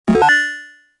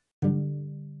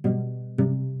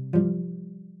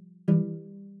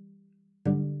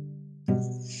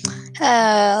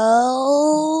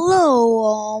Hello,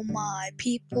 all my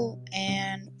people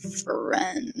and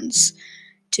friends.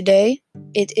 Today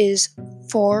it is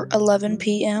 4:11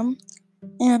 p.m.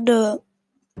 and I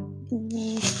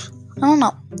don't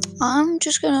know. I'm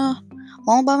just gonna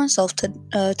all by myself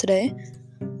today.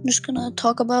 I'm just gonna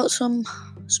talk about some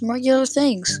regular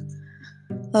things.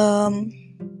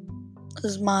 This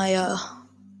is my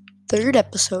third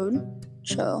episode,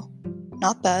 so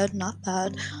not bad.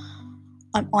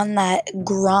 I'm on that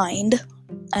grind,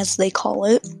 as they call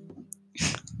it.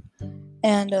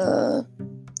 And I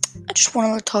just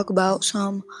wanted to talk about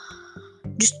some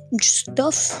just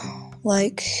stuff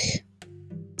like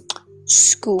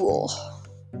school.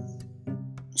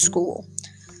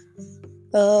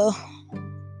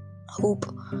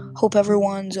 Hope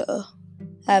everyone's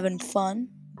having fun,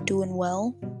 doing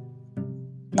well,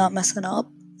 not messing up.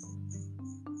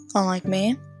 Unlike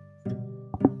me,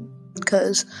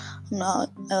 because I'm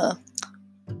not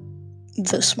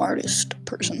the smartest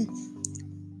person.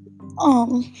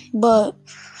 But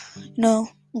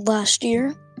last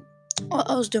year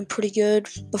I was doing pretty good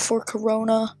before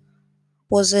Corona.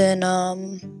 Was in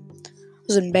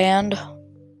band.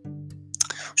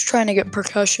 Was trying to get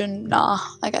percussion. Nah,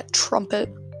 I got trumpet.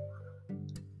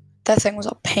 That thing was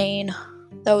a pain.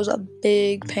 That was a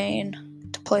big pain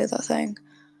to play that thing.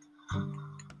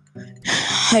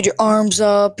 Had your arms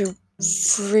up, your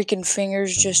freaking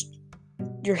fingers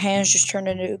your hands just turned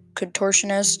into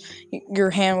contortionists. Your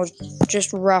hand was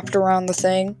just wrapped around the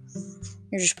thing.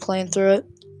 You're just playing through it.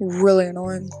 Really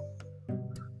annoying.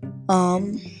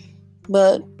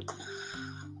 But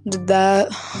did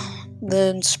that.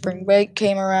 Then spring break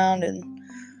came around and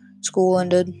school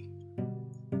ended.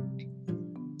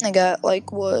 I got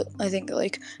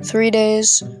 3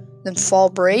 days. Then fall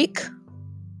break.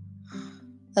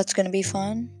 That's gonna be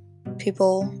fun.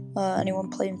 People, anyone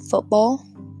playing football?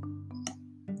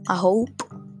 I hope.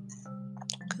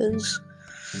 Because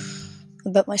I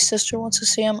bet my sister wants to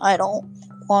see them. I don't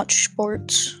watch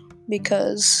sports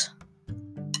because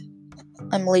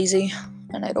I'm lazy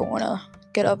and I don't want to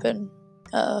get up and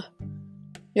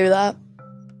do that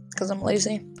because I'm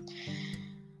lazy.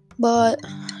 But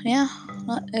yeah,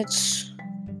 it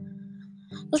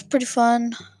was pretty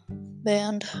fun.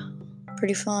 Band,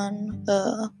 pretty fun.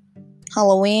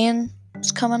 Halloween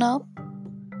is coming up.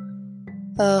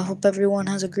 Hope everyone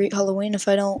has a great Halloween. If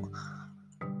I don't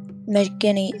make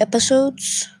any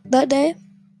episodes that day,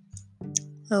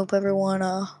 I hope everyone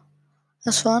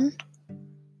has fun.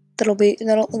 That'll be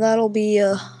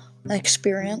an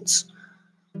experience.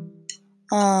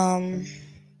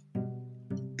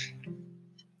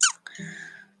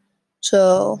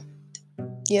 So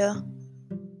yeah,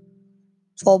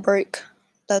 fall break.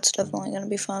 That's definitely gonna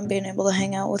be fun. Being able to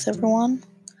hang out with everyone.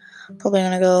 Probably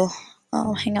gonna go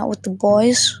hang out with the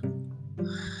boys.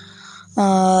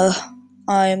 I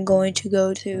am going to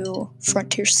go to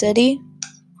Frontier City,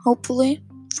 hopefully.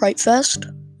 Fright Fest.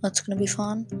 That's gonna be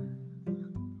fun.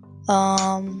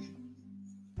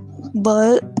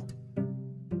 But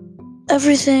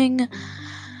everything's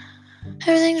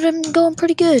been going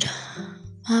pretty good.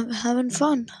 I'm having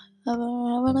fun.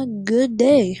 Having a good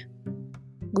day.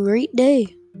 Great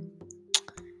day.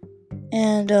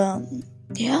 And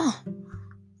yeah.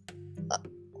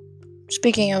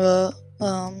 Speaking of a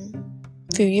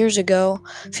few years ago,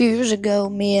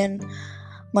 me and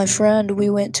my friend,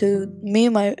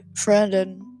 my friend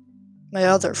and my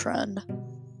other friend,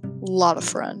 a lot of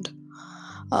friend,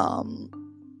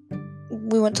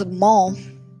 we went to the mall,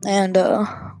 and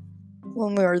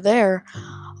when we were there,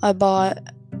 I bought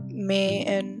me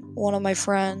and one of my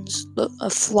friends a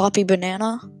floppy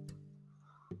banana,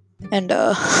 and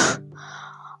I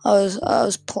was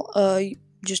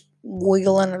just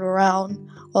wiggling it around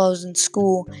while I was in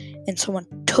school, and someone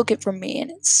took it from me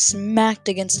and it smacked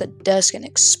against the desk and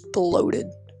exploded.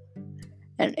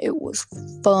 And it was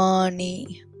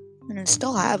funny. And I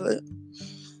still have it.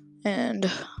 And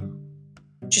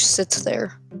it just sits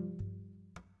there.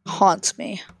 Haunts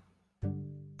me.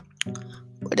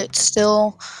 But it's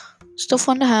still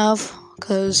fun to have,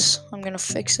 because I'm gonna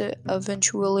fix it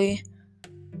eventually.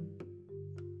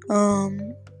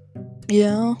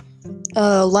 Yeah.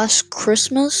 Last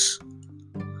Christmas,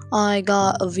 I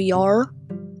got a VR.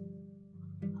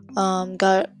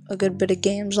 Got a good bit of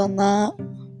games on that.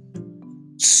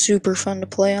 Super fun to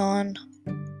play on.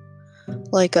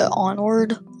 Like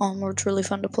Onward. Onward's really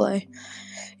fun to play.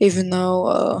 Even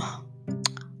though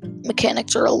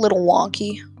mechanics are a little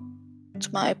wonky.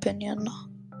 It's my opinion.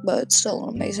 But it's still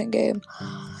an amazing game.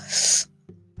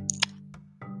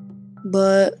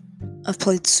 But I've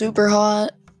played Super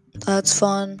Hot. That's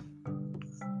fun.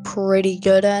 Pretty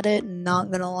good at it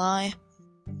not gonna lie.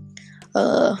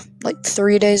 Like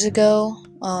 3 days ago,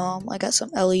 I got some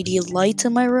LED lights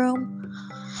in my room,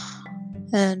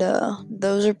 and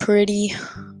those are pretty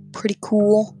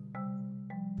cool.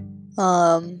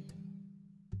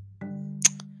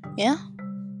 Yeah,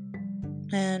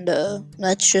 and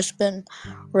that's just been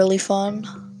really fun.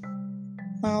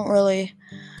 I don't really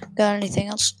got anything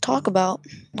else to talk about.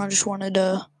 I just wanted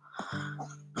to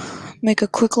make a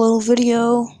quick little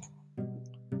video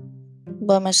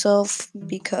by myself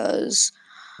because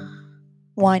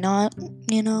why not,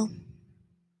 you know?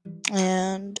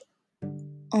 And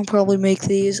I'll probably make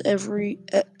these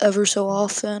ever so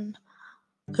often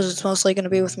because it's mostly going to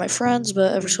be with my friends,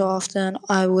 but ever so often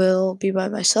I will be by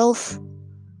myself,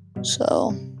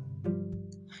 so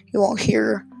you won't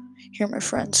hear my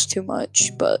friends too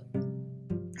much. But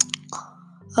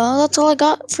that's all I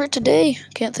got for today.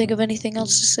 Can't think of anything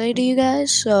else to say to you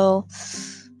guys. So,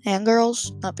 and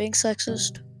girls, not being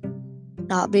sexist.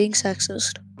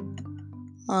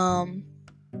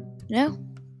 Yeah.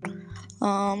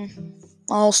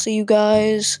 I'll see you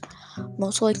guys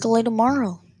most likely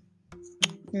tomorrow.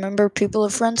 Remember, people are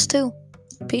friends too.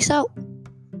 Peace out.